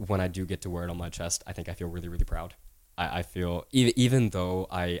when I do get to wear it on my chest, I think I feel really, really proud. I feel, even though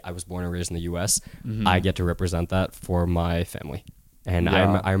I was born and raised in the U.S., I get to represent that for my family. And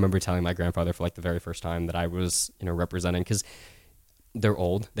I remember telling my grandfather for like the very first time that I was, representing, because they're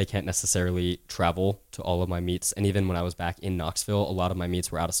old. They can't necessarily travel to all of my meets. And even when I was back in Knoxville, a lot of my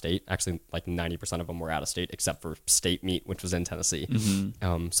meets were out of state. Actually, like 90% of them were out of state, except for state meet, which was in Tennessee.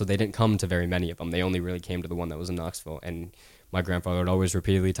 So they didn't come to very many of them. They only really came to the one that was in Knoxville. And my grandfather would always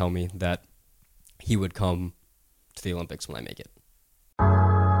repeatedly tell me that he would come to the Olympics when I make it.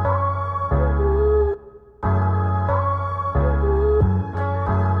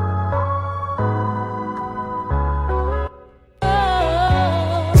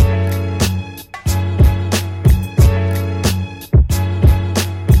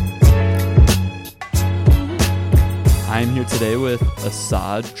 I'm here today with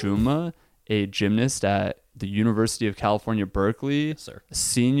Asad Jooma, a gymnast at the University of California, Berkeley. Yes, sir. A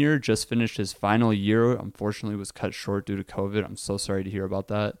senior, just finished his final year. Unfortunately, was cut short due to COVID. I'm so sorry to hear about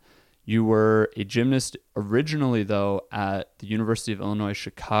that. You were a gymnast originally, though, at the University of Illinois,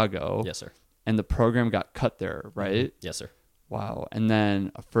 Chicago. Yes, sir. And the program got cut there, right? Yes, sir. Wow. And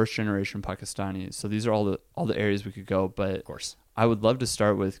then a first-generation Pakistani. So these are all the areas we could go. But Of course. I would love to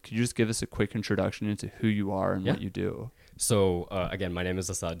start with, could you just give us a quick introduction into who you are and Yeah. what you do? So, again, my name is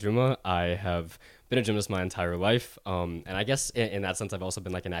Asad Jooma. I have been a gymnast my entire life. And I guess in that sense, I've also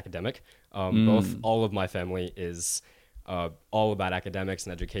been like an academic. All of my family is all about academics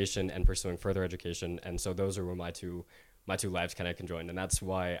and education and pursuing further education. And so those are where my two lives kind of conjoined. And that's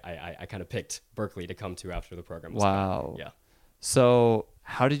why I kind of picked Berkeley to come to after the program was Wow. done. Yeah. So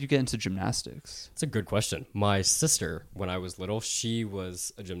how did you get into gymnastics? It's a good question. My sister, when I was little, she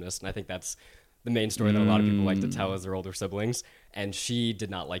was a gymnast. And I think that's the main story that a lot of people like to tell as their older siblings. And she did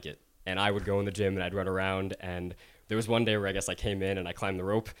not like it. And I would go in the gym and I'd run around. And there was one day where I guess I came in and I climbed the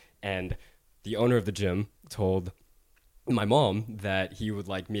rope. And the owner of the gym told my mom that he would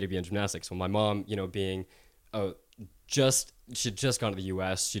like me to be in gymnastics. Well, my mom, being she'd just gone to the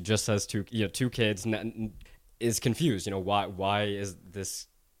U.S. She just has two kids, and is confused. Why is this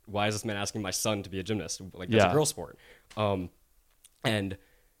man asking my son to be a gymnast? Like, that's a girl sport. And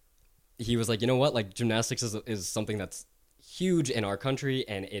he was like, you know what? Like, gymnastics is something that's huge in our country,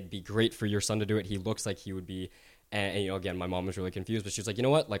 and it'd be great for your son to do it. He looks like he would be. And again, my mom was really confused, but she was like, you know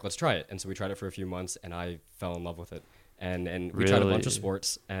what? Like, let's try it. And so we tried it for a few months, and I fell in love with it. And we tried a bunch of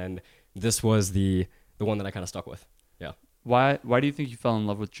sports, and this was the one that I kind of stuck with. Yeah. Why do you think you fell in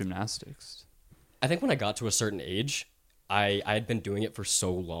love with gymnastics? I think when I got to a certain age, I had been doing it for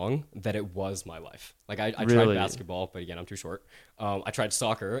so long that it was my life. Like, I tried basketball, but again, I'm too short. I tried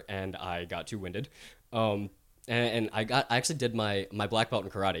soccer, and I got too winded. And I actually did my black belt in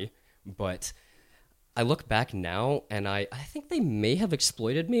karate, but I look back now, and I think they may have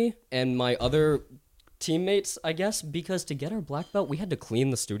exploited me and my other teammates, I guess, because to get our black belt, we had to clean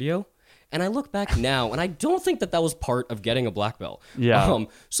the studio. And I look back now, and I don't think that was part of getting a black belt. Yeah.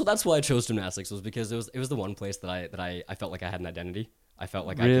 So that's why I chose gymnastics, was because it was the one place that I felt like I had an identity. I felt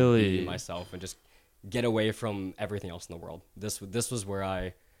like I could be myself and just get away from everything else in the world. This was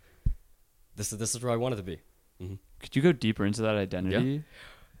where this is where I wanted to be. Mm-hmm. Could you go deeper into that identity? Yeah.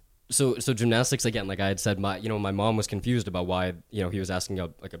 So gymnastics, again, like I had said, my mom was confused about why, he was asking a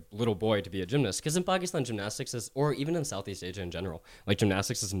little boy to be a gymnast. Because in Pakistan, gymnastics is, or even in Southeast Asia in general, like,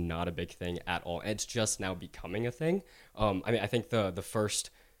 gymnastics is not a big thing at all. It's just now becoming a thing. I think the first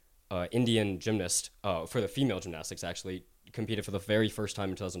Indian gymnast for the female gymnastics actually competed for the very first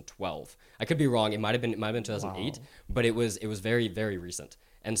time in 2012. I could be wrong. It might have been 2008, wow. But it was very, very recent.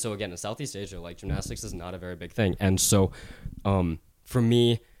 And so again, in Southeast Asia, like, gymnastics is not a very big thing. And so for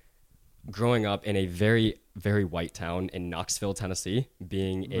me, growing up in a very, very white town in Knoxville, Tennessee,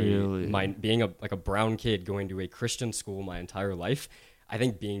 being a brown kid going to a Christian school my entire life, I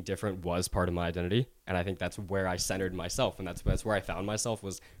think being different was part of my identity, and I think that's where I centered myself, and that's where I found myself,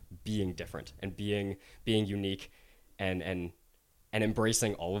 was being different and being unique, and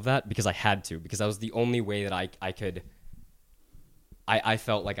embracing all of that, because I had to, because that was the only way that I could. I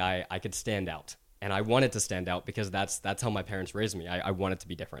felt like I could stand out, and I wanted to stand out because that's how my parents raised me. I wanted to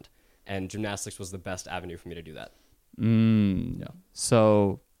be different. And gymnastics was the best avenue for me to do that. Yeah.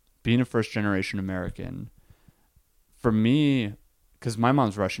 So being a first-generation American, for me, because my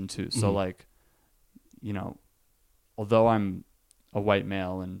mom's Russian too, so like, although I'm a white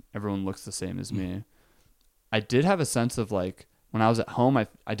male and everyone looks the same as me, I did have a sense of, like, when I was at home,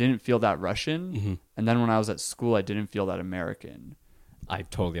 I didn't feel that Russian. And then when I was at school, I didn't feel that American. I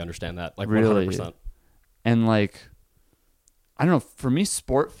totally understand that. Like, really? 100%. And, like, I don't know, for me,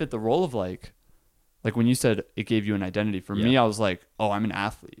 sport fit the role of, like, like when you said it gave you an identity, for me, I was like, oh, I'm an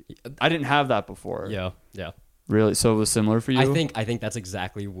athlete. I didn't have that before. Yeah. Really? So it was similar for you? I think that's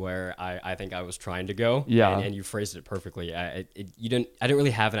exactly where I think I was trying to go. Yeah. And you phrased it perfectly. I didn't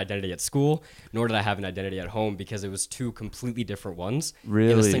really have an identity at school, nor did I have an identity at home, because it was two completely different ones in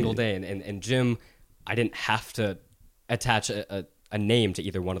a single day. And gym, I didn't have to attach a name to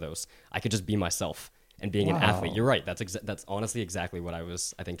either one of those. I could just be myself and being an athlete. You're right. That's honestly exactly what I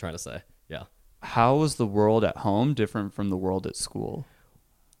was, I think, trying to say. Yeah. How was the world at home different from the world at school?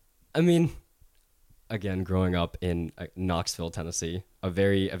 I mean, again, growing up in Knoxville, Tennessee, a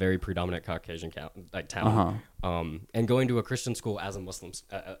very predominant Caucasian town, and going to a Christian school as a Muslim,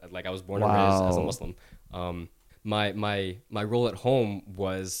 like I was born and raised as a Muslim. My role at home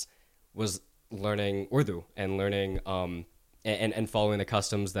was learning Urdu and learning and following the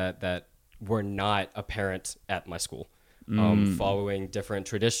customs that were not apparent at my school. Following different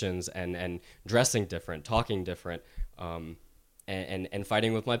traditions and dressing different, talking different. And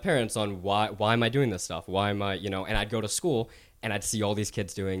fighting with my parents on why am I doing this stuff? Why am I, and I'd go to school and I'd see all these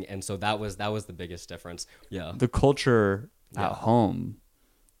kids doing, and so that was the biggest difference. Yeah. The culture at home,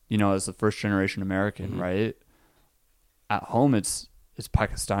 as a first generation American, right? At home it's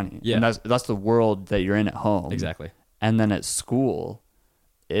Pakistani. Yeah. And that's the world that you're in at home. Exactly. And then at school,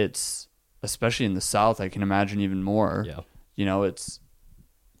 it's, especially in the South, I can imagine even more. Yeah. It's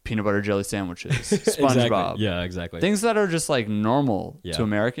peanut butter jelly sandwiches, SpongeBob. Exactly. Yeah, exactly. Things that are just like normal Yeah. to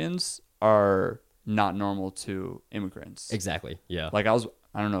Americans are not normal to immigrants. Exactly. Yeah. Like I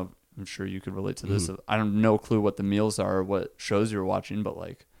don't know, I'm sure you could relate to this. I don't no clue what the meals are, or what shows you were watching, but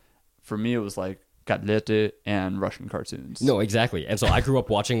like for me it was like Gatlete and Russian cartoons. No, exactly. And so I grew up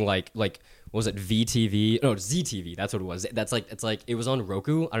watching like what was it, VTV? No, ZTV. That's what it was. It was on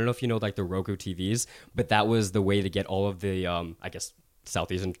Roku. I don't know if you know like the Roku TVs, but that was the way to get all of the I guess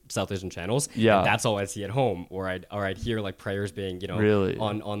South Asian channels. Yeah. And that's all I'd see at home, or I'd hear like prayers being, Really?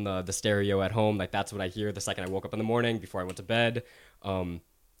 on the stereo at home. Like that's what I hear the second I woke up in the morning before I went to bed. And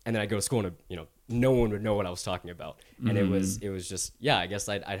then I'd go to school and no one would know what I was talking about. And it was just, I guess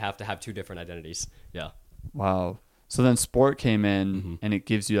I'd have to have two different identities. Yeah. Wow. So then sport came in and it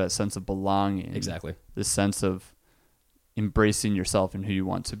gives you that sense of belonging. Exactly. This sense of embracing yourself and who you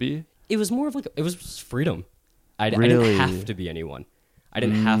want to be. It was more of like, it was just freedom. I Really? didn't have to be anyone. I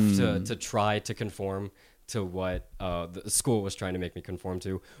didn't have to try to conform to what the school was trying to make me conform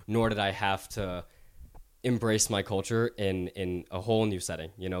to, nor did I have to embrace my culture in a whole new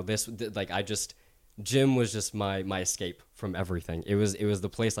setting. Gym was just my escape from everything. It was the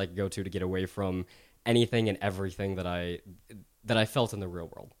place I could go to get away from anything and everything that I felt in the real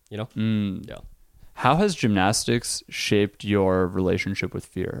world, Yeah. How has gymnastics shaped your relationship with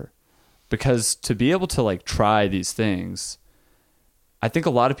fear? Because to be able to like try these things, I think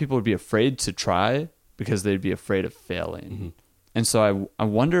a lot of people would be afraid to try because they'd be afraid of failing. And so I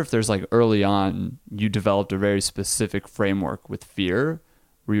wonder if there's like early on, you developed a very specific framework with fear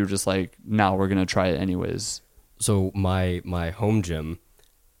where you were just like, no, we're going to try it anyways. So my home gym,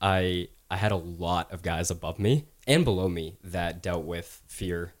 I had a lot of guys above me and below me that dealt with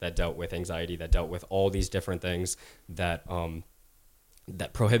fear, that dealt with anxiety, that dealt with all these different things that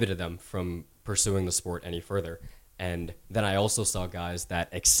prohibited them from pursuing the sport any further. And then I also saw guys that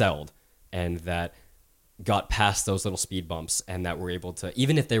excelled and that got past those little speed bumps and that were able to,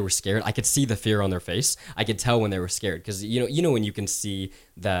 even if they were scared, I could see the fear on their face. I could tell when they were scared, because when you can see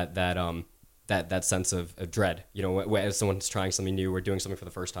that sense of dread, when someone's trying something new or doing something for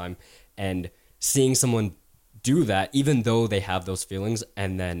the first time, and seeing someone do that, even though they have those feelings,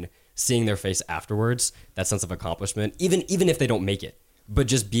 and then seeing their face afterwards, that sense of accomplishment, even if they don't make it, but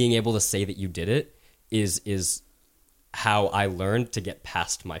just being able to say that you did it is how I learned to get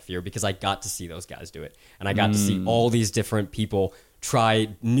past my fear, because I got to see those guys do it. And I got to see all these different people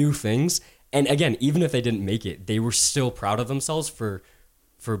try new things. And again, even if they didn't make it, they were still proud of themselves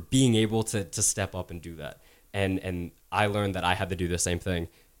for being able to step up and do that. And I learned that I had to do the same thing.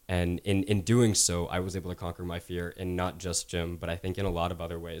 And in doing so, I was able to conquer my fear in not just gym, but I think in a lot of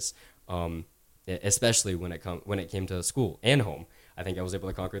other ways, especially when it came to school and home. I think I was able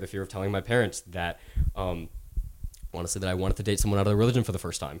to conquer the fear of telling my parents that, honestly, that I wanted to date someone out of the religion for the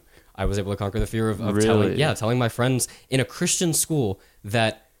first time. I was able to conquer the fear of Really? telling my friends in a Christian school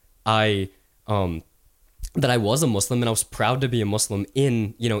that I was a Muslim and I was proud to be a Muslim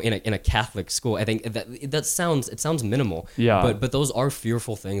in a Catholic school. I think that sounds minimal. Yeah. But those are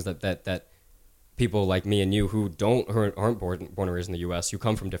fearful things that people like me and you who aren't born and raised in the U.S., who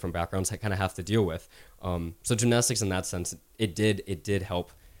come from different backgrounds, kind of have to deal with. So gymnastics, in that sense, it did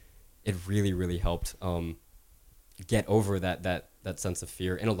help. It really, really helped get over that that sense of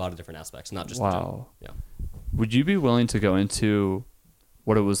fear in a lot of different aspects, not just Wow. the gym. Yeah. Would you be willing to go into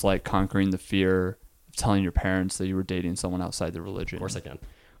what it was like conquering the fear of telling your parents that you were dating someone outside the religion? Of course I can.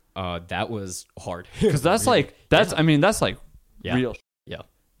 That was hard. Because that's really, like, that's, I mean, that's like yeah. real, Yeah.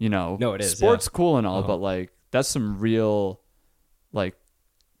 you know, No, it is. sports Yeah. cool and all, but like, that's some real, like,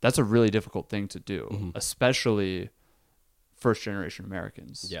 that's a really difficult thing to do, especially first generation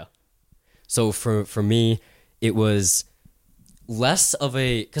Americans. Yeah. So for me, it was less of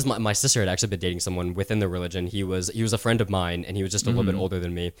a, because my sister had actually been dating someone within the religion. He was a friend of mine, and he was just a little bit older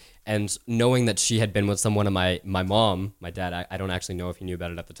than me. And knowing that she had been with someone, and my mom, my dad, I don't actually know if he knew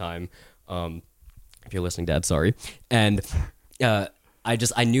about it at the time. If you're listening, Dad, sorry. And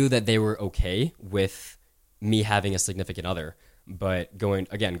I knew that they were okay with me having a significant other. But going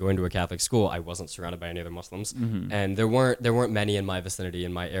to a Catholic school, I wasn't surrounded by any other Muslims, and there weren't many in my vicinity,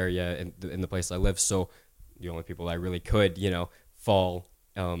 in my area, in the place I live. So the only people I really could, fall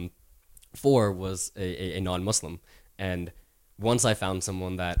for was a non-Muslim. And once I found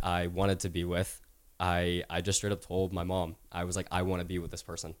someone that I wanted to be with, I just straight up told my mom, I was like, I want to be with this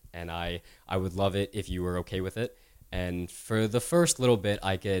person, and I would love it if you were okay with it. And for the first little bit,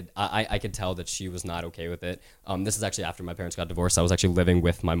 I could tell that she was not okay with it. This is actually after my parents got divorced. I was actually living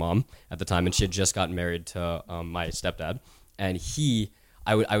with my mom at the time, and she had just gotten married to my stepdad. And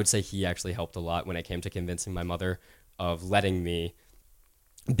I would say he actually helped a lot when it came to convincing my mother of letting me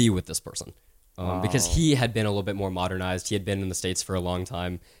be with this person. Because he had been a little bit more modernized. He had been in the States for a long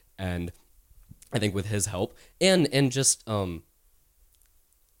time, and I think with his help and just I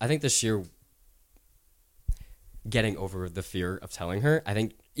think the sheer getting over the fear of telling her, I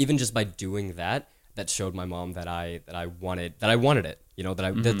think even just by doing that showed my mom that I wanted it,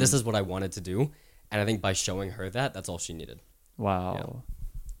 that this is what I wanted to do. And I think by showing her that's all she needed. Wow. Yeah.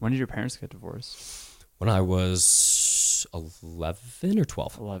 When did your parents get divorced? When I was 11 or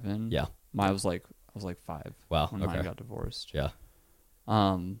 12. 11. Yeah. I was like 5. Wow. When Okay. mine got divorced. Yeah.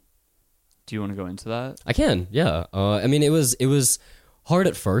 Do you want to go into that? I can. Yeah. I mean, it was hard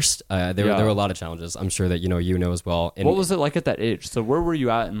at first. There were a lot of challenges. I'm sure that you know as well. And what was it like at that age? So where were you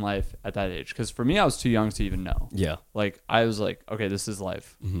at in life at that age? Because for me, I was too young to even know. Yeah. Like I was like, okay, this is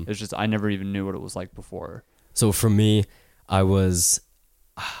life. It's just I never even knew what it was like before. So for me, I want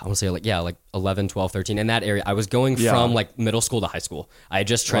to say like 11, 12, 13 in that area. I was going from like middle school to high school. I had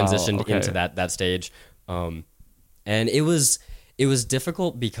just transitioned into that stage. And it was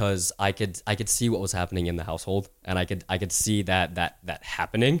difficult because I could see what was happening in the household, and I could see that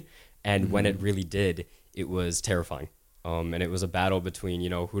happening. And when it really did, it was terrifying. And it was a battle between,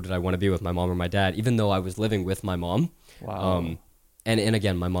 who did I want to be with, my mom or my dad, even though I was living with my mom. Wow. And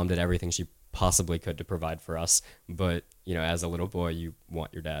again, my mom did everything she possibly could to provide for us. But, as a little boy, you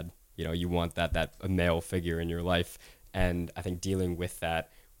want your dad, you want that a male figure in your life. And I think dealing with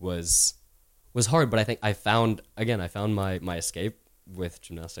that was hard, but I think I found my escape with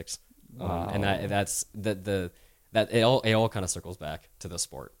gymnastics. Wow. And that's it all kind of circles back to the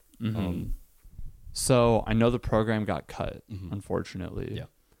sport. So I know the program got cut, unfortunately. Yeah.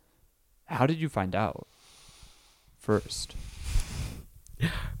 How did you find out first?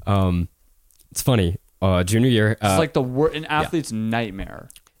 It's funny. Junior year. It's like an athlete's nightmare.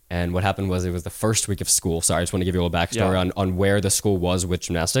 And what happened was it was the first week of school. Sorry, I just want to give you a little backstory on where the school was with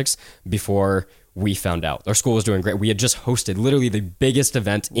gymnastics before we found out. Our school was doing great. We had just hosted literally the biggest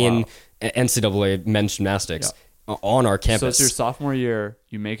event in NCAA men's gymnastics on our campus. So it's your sophomore year.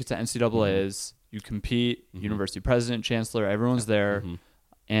 You make it to NCAAs. You compete. University president, chancellor, everyone's there.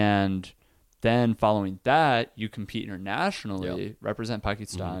 And then following that, you compete internationally, represent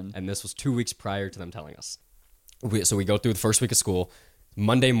Pakistan. And this was 2 weeks prior to them telling us. So we go through the first week of school.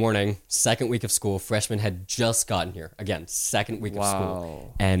 Monday morning, second week of school, freshmen had just gotten here. Again, second week of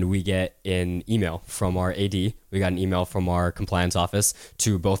school. And we get an email from our AD. We got an email from our compliance office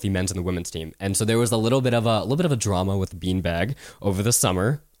to both the men's and the women's team. And so there was a little bit of a drama with Beanbag over the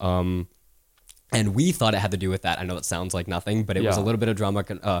summer. And we thought it had to do with that. I know it sounds like nothing, but it was a little bit of drama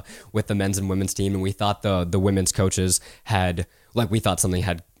with the men's and women's team. And we thought the women's coaches had, we thought something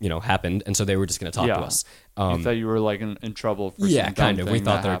had, happened. And so they were just going to talk to us. You thought you were like in trouble for some kind of. We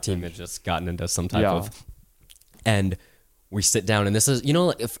thought their team had just gotten into some type of. And we sit down, and this is,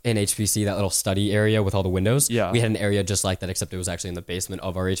 if in HPC, that little study area with all the windows. Yeah. We had an area just like that, except it was actually in the basement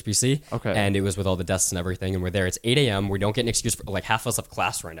of our HPC. Okay. And it was with all the desks and everything. And we're there. It's 8 a.m. We don't get an excuse for half of us have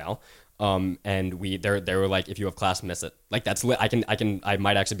class right now. And they were like, if you have class, miss it. That's I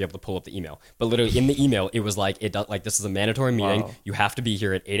might actually be able to pull up the email, but literally in the email, it was this is a mandatory meeting. Wow. You have to be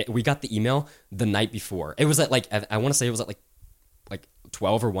here at 8. We got the email the night before. It was at I want to say it was at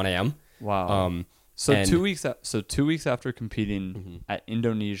 12 or 1 a.m. Wow. So And- 2 weeks after competing Mhm. at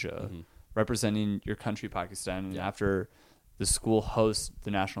Indonesia, Mhm. representing your country, Pakistan, and Yeah. after the school hosts the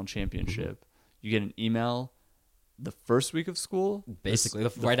national championship, you get an email the first week of school. Basically,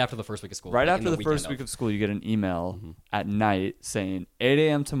 right after the first week of school. Right like, after in the first weekend week of school, you get an email Mhm. at night saying 8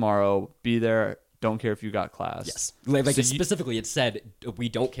 a.m. tomorrow, be there. Don't care if you got class. Yes. Like So specifically, it said, we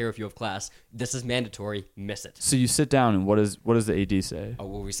don't care if you have class. This is mandatory. Miss it. So you sit down, and what does the AD say? Oh,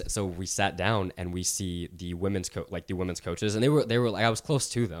 well, we sat down and we see the women's coaches, and they were like, I was close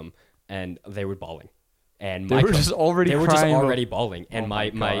to them, and they were bawling, and They were just already bawling, and Oh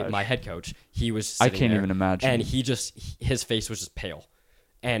my my gosh. head coach, he was I sitting can't there, even imagine. and his face was just pale,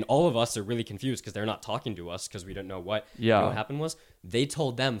 and all of us are really confused because they're not talking to us because we don't know what. Yeah. What happened was they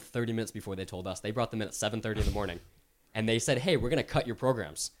told them 30 minutes before they told us. They brought them in at 7:30 in the morning, and they said, "Hey, we're gonna cut your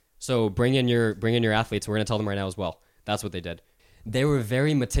programs, so bring in your athletes. We're gonna tell them right now as well." That's what they did. They were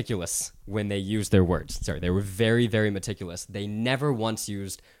very meticulous when they used their words. Sorry, they were very, very meticulous. They never once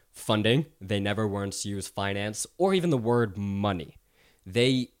used funding. They never once used finance or even the word money.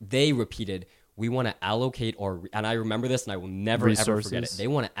 They repeated, "We want to allocate and I remember this and I will never ever forget it. They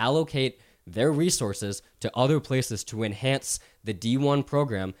want to allocate their resources to other places to enhance the D1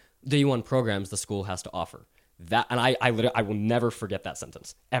 programs the school has to offer." That, and I will never forget that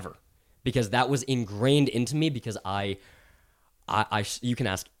sentence ever, because that was ingrained into me, because you can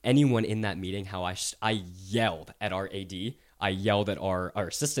ask anyone in that meeting how I yelled at our AD. I yelled at our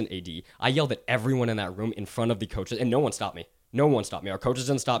assistant AD. I yelled at everyone in that room in front of the coaches, and no one stopped me. No one stopped me. Our coaches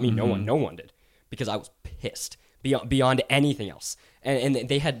didn't stop me. Mm-hmm. No one did, because I was pissed beyond anything else. And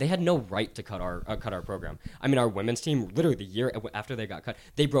they had no right to cut our program. I mean, our women's team, literally the year after they got cut,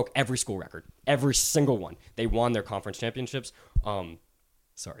 they broke every school record, every single one. They won their conference championships.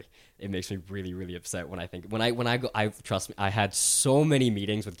 Sorry, it makes me really, really upset when I think when I go. Trust me, I had so many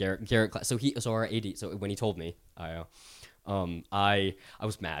meetings with Garrett. So our AD. So when he told me, I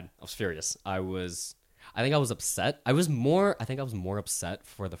was mad. I was furious. I think I was upset. I think I was more upset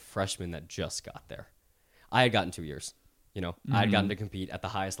for the freshmen that just got there. I had gotten 2 years. I had gotten to compete at the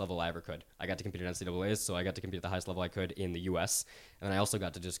highest level I ever could. I got to compete at NCAAs, so I got to compete at the highest level I could in the U.S. And then I also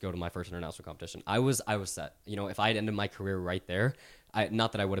got to just go to my first international competition. I was set. If I had ended my career right there,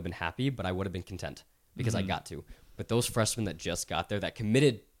 not that I would have been happy, but I would have been content, because I got to. But those freshmen that just got there, that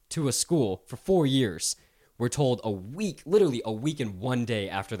committed to a school for 4 years, were told literally a week and 1 day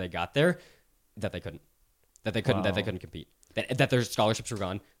after they got there, that they couldn't compete, that their scholarships were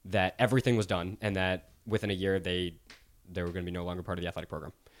gone, that everything was done, and that within a year they were going to be no longer part of the athletic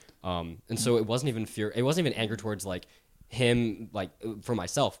program. And so it wasn't even fear. It wasn't even anger towards like him, like for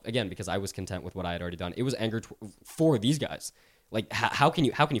myself, again, because I was content with what I had already done. It was anger for these guys. Like, how can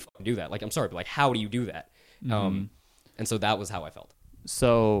you fucking do that? Like, I'm sorry, but like, how do you do that? And so that was how I felt.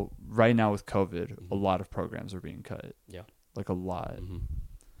 So right now with COVID, a lot of programs are being cut. Yeah. Like a lot. Mm-hmm.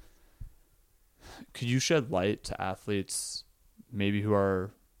 Could you shed light to athletes maybe who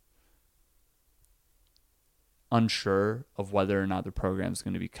are unsure of whether or not the program is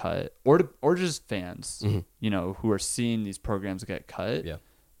going to be cut, or just fans, who are seeing these programs get cut? Yeah.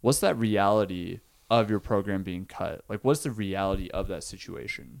 What's that reality of your program being cut? Like, what's the reality of that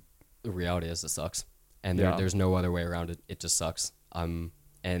situation? The reality is it sucks, and Yeah. there's no other way around it. It just sucks.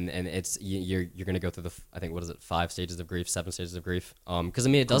 And it's you're gonna go through I think, what is it, 5 stages of grief, 7 stages of grief. Because I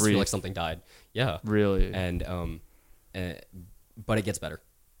mean, it does feel like something died. Yeah. Really. And but it gets better.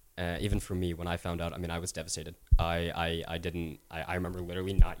 Even for me, when I found out, I mean, I was devastated. I remember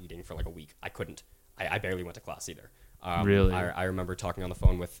literally not eating for like a week. I couldn't. I barely went to class either. Really? I remember talking on the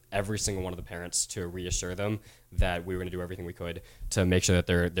phone with every single one of the parents to reassure them that we were going to do everything we could to make sure that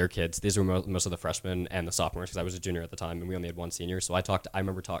their kids, these were most of the freshmen and the sophomores, because I was a junior at the time and we only had 1 senior. So I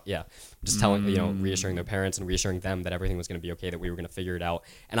remember just telling, reassuring their parents and reassuring them that everything was going to be okay, that we were going to figure it out.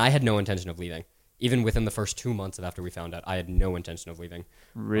 And I had no intention of leaving. Even within the first 2 months of after we found out, I had no intention of leaving.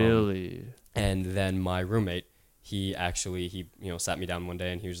 Really? And then my roommate, he sat me down one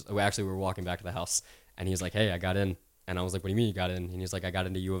day, and we were walking back to the house, and he was like, "Hey, I got in." And I was like, "What do you mean you got in?" And he's like, "I got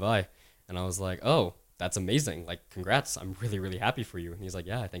into U of I." And I was like, "Oh, that's amazing. Like, congrats. I'm really, really happy for you." And he's like,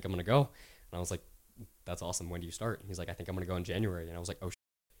 "Yeah, I think I'm going to go." And I was like, "That's awesome. When do you start?" And he's like, "I think I'm going to go in January." And I was like, "Oh,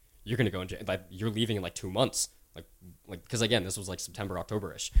 you're going to go in January? Like, you're leaving in like 2 months." Like, because again, this was like September,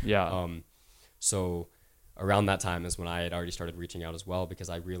 October-ish. Yeah. So around that time is when I had already started reaching out as well,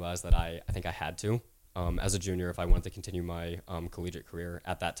 because I realized that I think I had to. As a junior, if I wanted to continue my collegiate career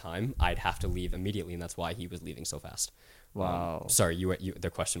at that time, I'd have to leave immediately, and that's why he was leaving so fast. Wow. Sorry,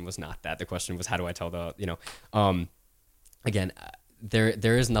 the question was not that. The question was, how do I tell again,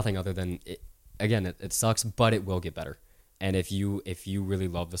 there is nothing other than it. Again, it sucks, but it will get better. And if you really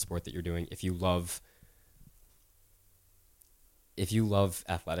love the sport that you're doing, if you love if you love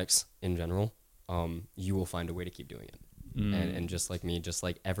athletics in general, you will find a way to keep doing it. And just like me, just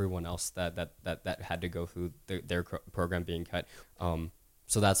like everyone else that had to go through their program being cut.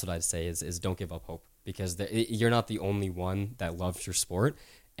 So that's what I'd say is don't give up hope, because you're not the only one that loves your sport.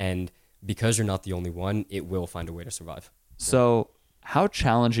 And because you're not the only one, it will find a way to survive. So how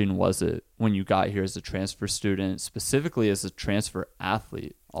challenging was it when you got here as a transfer student, specifically as a transfer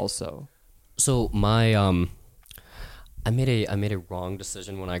athlete also? So my I made a wrong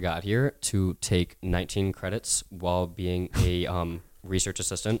decision when I got here to take 19 credits while being a research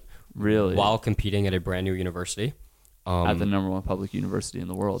assistant. Really? While competing at a brand new university. At the number one public university in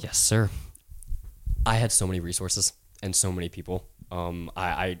the world. Yes, sir. I had so many resources and so many people.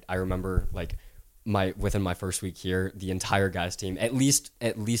 I remember like within my first week here, the entire guys team, at least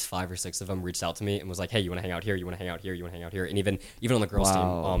 5 or 6 of them reached out to me and was like, "Hey, you want to hang out here? You want to hang out here? You want to hang out here?" And even on the girls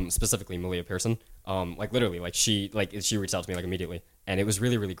team, specifically Malia Pearson, like literally, like she reached out to me like immediately, and it was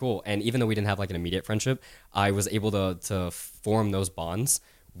really, really cool. And even though we didn't have like an immediate friendship, I was able to form those bonds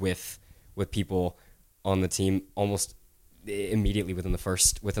with people on the team almost immediately within the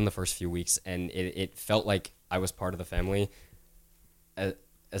first few weeks, and it felt like I was part of the family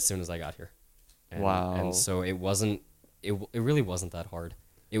as soon as I got here. And so it really wasn't that hard.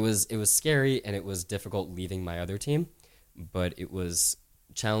 It was scary and it was difficult leaving my other team, but it was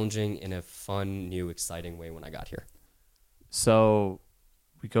challenging in a fun, new, exciting way when I got here. So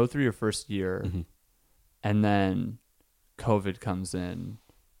we go through your first year, and then COVID comes in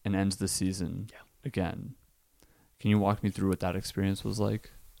and ends the season again. Can you walk me through what that experience was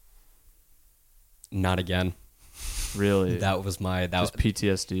like? Not again. Really? That was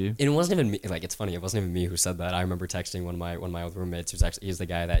PTSD. It wasn't even me. Like, it's funny. It wasn't even me who said that. I remember texting one of my old roommates, he's the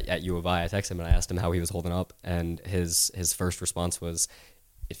guy that at U of I texted him and I asked him how he was holding up, and his first response was,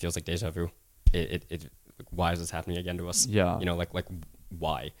 "It feels like deja vu. It why is this happening again to us? Yeah. Like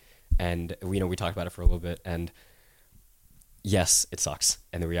why?" And we talked about it for a little bit, and yes, it sucks.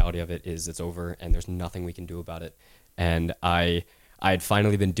 And the reality of it is it's over and there's nothing we can do about it. And I had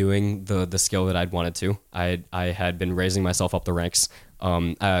finally been doing the skill that I'd wanted to. I had been raising myself up the ranks.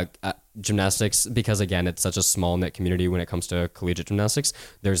 Gymnastics, because again, it's such a small knit community when it comes to collegiate gymnastics.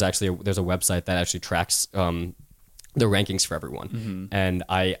 There's a website that actually tracks the rankings for everyone. And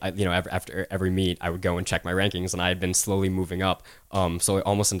I after every meet, I would go and check my rankings, and I had been slowly moving up, so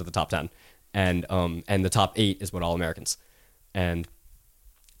almost into the top 10, and the top 8 is what All Americans. And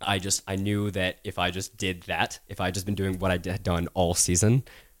I knew that if I just did that, if I just been doing what I had done all season,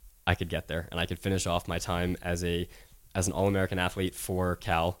 I could get there, and I could finish off my time as an All-American athlete for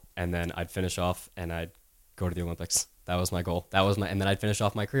Cal, and then I'd finish off and I'd go to the Olympics. That was my goal. And then I'd finish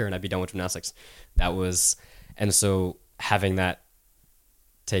off my career and I'd be done with gymnastics. And so having that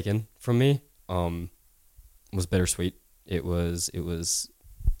taken from me was bittersweet. It was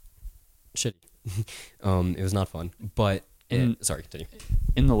shitty. It was not fun, but sorry, continue.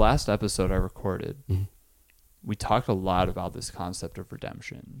 In the last episode I recorded, we talked a lot about this concept of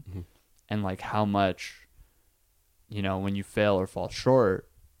redemption and like how much, when you fail or fall short,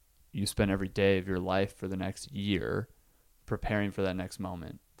 you spend every day of your life for the next year preparing for that next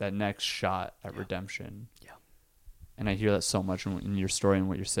moment, that next shot at redemption. Yeah. And I hear that so much in your story and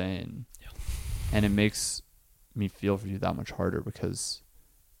what you're saying. Yeah. And it makes me feel for you that much harder because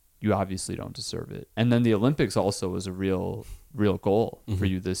you obviously don't deserve it. And then the Olympics also was a real goal for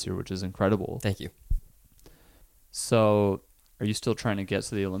you this year, which is incredible. Thank you. So are you still trying to get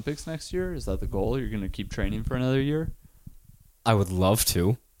to the Olympics next year? Is that the goal? You're going to keep training for another year? I would love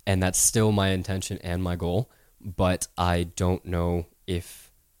to, and that's still my intention and my goal, but I don't know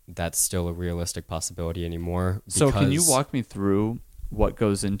if that's still a realistic possibility anymore. So can you walk me through what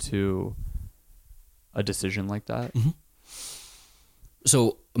goes into a decision like that?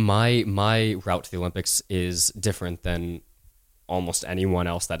 So my route to the Olympics is different than almost anyone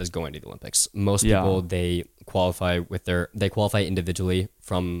else that is going to the Olympics. Most people, they qualify individually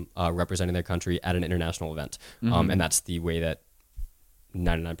from representing their country at an international event. And that's the way that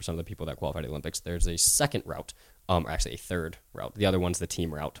 99% of the people that qualify to the Olympics. There's a second route, or actually a third route. The other one's the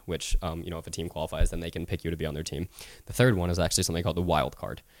team route, which, if a team qualifies, then they can pick you to be on their team. The third one is actually something called the wild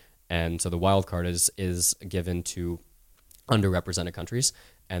card. And so the wild card is given to underrepresented countries,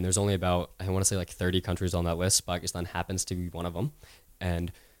 and there's only about, I want to say, like 30 countries on that list. Pakistan happens to be one of them,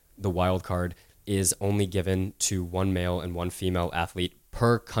 and the wild card is only given to one male and one female athlete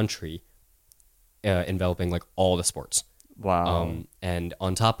per country, enveloping like all the sports. Wow. And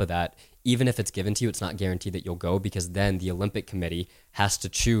on top of that, even if it's given to you, it's not guaranteed that you'll go, because then the Olympic Committee has to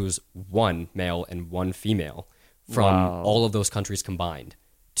choose one male and one female from all of those countries combined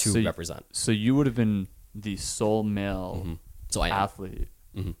to represent. So you would have been the sole male So I am. athlete.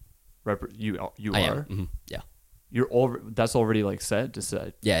 Mm-hmm. You I are. am. Mm-hmm. Yeah. That's already like set to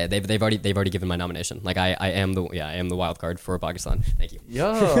say. Yeah, they've already given my nomination. Like I am the wild card for Pakistan. Thank you.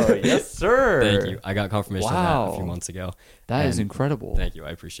 Yo, yes sir. Thank you. I got confirmation of that a few Wow. months ago. That is And incredible. Thank you. I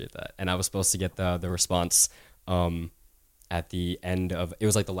appreciate that. And I was supposed to get the response at the end of, it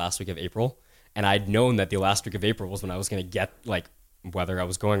was like the last week of April, and I'd known that the last week of April was when I was going to get like whether I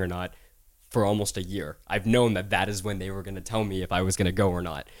was going or not for almost a year. I've known that is when they were going to tell me if I was going to go or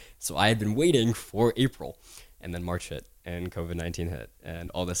not. So I had been waiting for April, and then March hit and COVID-19 hit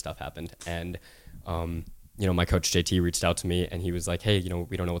and all this stuff happened. And my coach JT reached out to me and he was like, hey,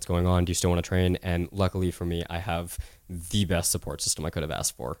 we don't know what's going on. Do you still want to train? And luckily for me, I have the best support system I could have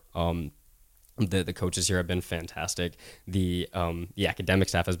asked for. The coaches here have been fantastic. The academic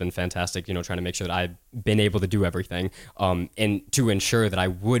staff has been fantastic, trying to make sure that I've been able to do everything and to ensure that I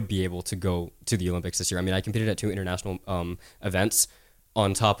would be able to go to the Olympics this year. I mean, I competed at 2 international events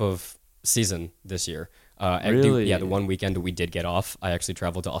on top of season this year. Really? The one weekend that we did get off, I actually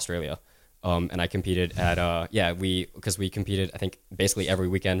traveled to Australia. And I competed at, because we competed, I think, basically every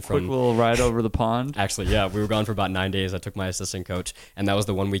weekend from... Quick little ride over the pond. Actually, yeah, we were gone for about 9 days. I took my assistant coach, and that was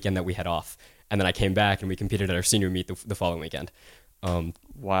the one weekend that we had off. And then I came back, and we competed at our senior meet the following weekend.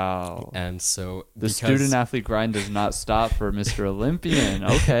 Wow. And so... The student-athlete grind does not stop for Mr. Olympian.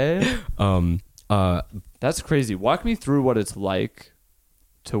 Okay. That's crazy. Walk me through what it's like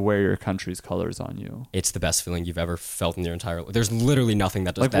to wear your country's colors on you. It's the best feeling you've ever felt in your entire life. There's literally nothing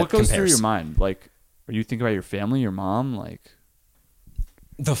that does like that what goes compares. through your mind? Like, are you thinking about your family, your mom? Like,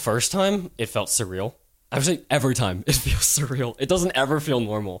 the first time it felt surreal. Actually, every time it feels surreal. It doesn't ever feel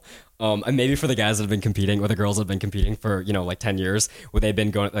normal. And maybe for the guys that have been competing or the girls that have been competing for, like 10 years, where they've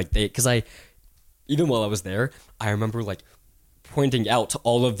been going even while I was there, I remember like pointing out to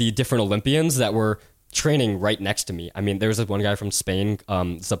all of the different Olympians that were training right next to me. I mean, there's this one guy from Spain,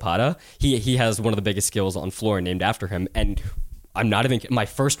 Zapata. He has one of the biggest skills on floor named after him. And I'm not even my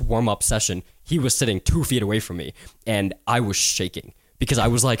first warm-up session, he was sitting 2 feet away from me, and I was shaking because I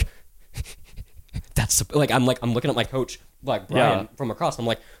was like, I'm looking at my coach, like Brian, from across. I'm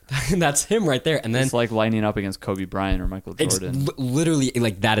like, that's him right there. And then it's like lining up against Kobe Bryant or Michael Jordan. Literally,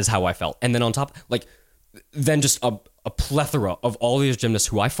 like that is how I felt. And then on top, like, then just a plethora of all these gymnasts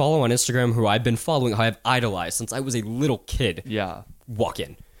who I follow on Instagram, who I've been following, who I've idolized since I was a little kid. Yeah, walk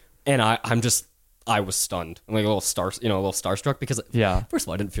in, and I was stunned. I'm like a little starstruck because first of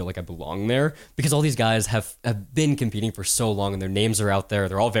all, I didn't feel like I belonged there because all these guys have been competing for so long and their names are out there.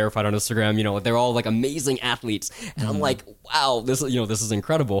 They're all verified on Instagram. They're all like amazing athletes, and I'm like, wow, this is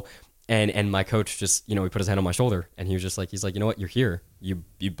incredible. And my coach just he put his hand on my shoulder and he was just like, he's like, you know what, you're here, you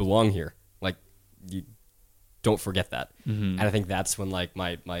belong here, like you don't forget that. And I think that's when like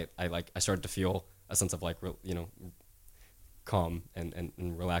I started to feel a sense of like calm and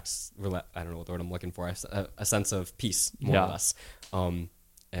relax. I don't know what the word I'm looking for. A sense of peace, more or less.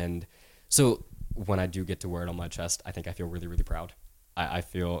 And so when I do get to wear it on my chest, I think I feel really, really proud. I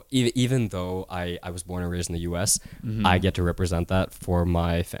feel even though I was born and raised in the U.S., I get to represent that for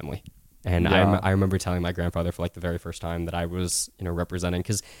my family. And I remember telling my grandfather for like the very first time that I was representing,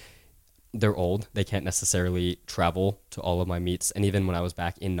 because they're old. They can't necessarily travel to all of my meets. And even when I was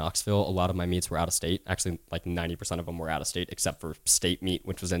back in Knoxville, a lot of my meets were out of state. Actually, like 90% of them were out of state, except for state meet,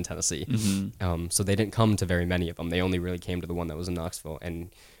 which was in Tennessee. So they didn't come to very many of them. They only really came to the one that was in Knoxville.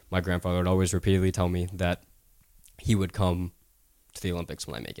 And my grandfather would always repeatedly tell me that he would come to the Olympics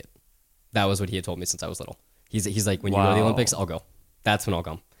when I make it. That was what he had told me since I was little. He's like, when you go to the Olympics, I'll go. That's when I'll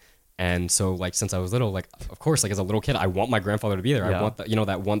come. And so, like, since I was little, like, of course, like, as a little kid, I want my grandfather to be there. I want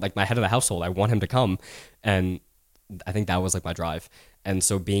that one, like, my head of the household. I want him to come. And I think that was, like, my drive. And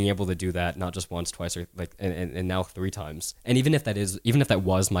so being able to do that, not just once, twice, or, like, and now 3 times. And even if that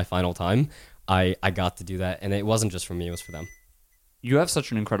was my final time, I got to do that. And it wasn't just for me, it was for them. You have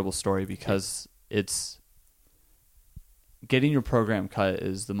such an incredible story because it's getting your program cut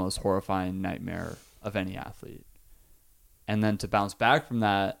is the most horrifying nightmare of any athlete. And then to bounce back from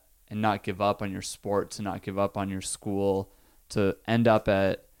that, and not give up on your sport, to not give up on your school, to end up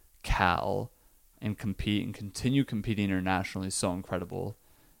at Cal and compete and continue competing internationally is so incredible.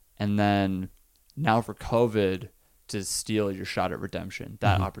 And then now for COVID to steal your shot at redemption,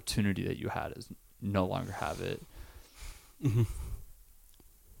 that opportunity that you had is no longer have it.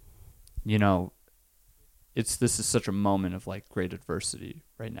 This is such a moment of like great adversity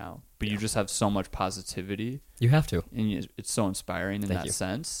right now, but you just have so much positivity. You have to. And it's so inspiring in Thank that you.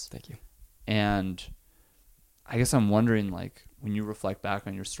 sense. Thank you. And I guess I'm wondering, like, when you reflect back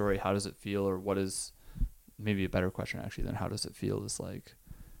on your story, how does it feel? Or what is maybe a better question actually than how does it feel is like,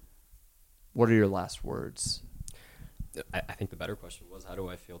 what are your last words? I think the better question was, how do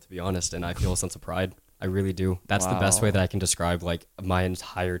I feel, to be honest? And I feel a sense of pride. I really do. That's the best way that I can describe like my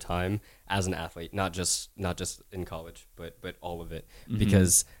entire time as an athlete, not just in college, but all of it.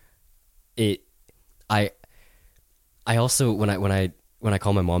 Because I also, when I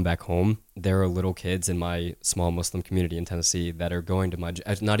call my mom back home, there are little kids in my small Muslim community in Tennessee that are going to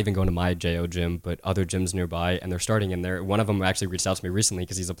not even going to my JO gym, but other gyms nearby, and they're starting in there. One of them actually reached out to me recently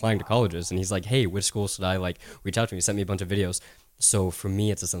because he's applying to colleges, and he's like, hey, which school should I like reach out to? He sent me a bunch of videos. So for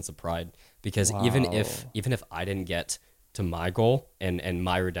me, it's a sense of pride, because even if I didn't get to my goal and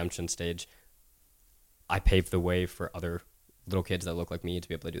my redemption stage, I paved the way for other little kids that look like me to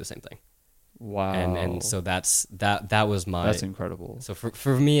be able to do the same thing. Wow. And so that was my... That's incredible. So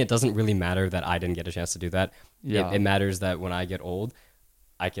for me, it doesn't really matter that I didn't get a chance to do that. Yeah. It matters that when I get old,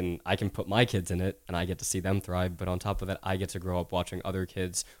 I can put my kids in it and I get to see them thrive. But on top of that, I get to grow up watching other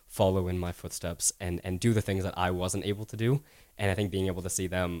kids follow in my footsteps and do the things that I wasn't able to do. And I think being able to see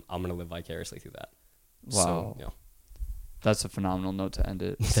them, I'm going to live vicariously through that. Wow. So, yeah. That's a phenomenal note to end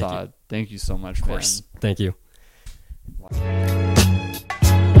it. Asad, thank you so much, of course. man. Thank you. Wow.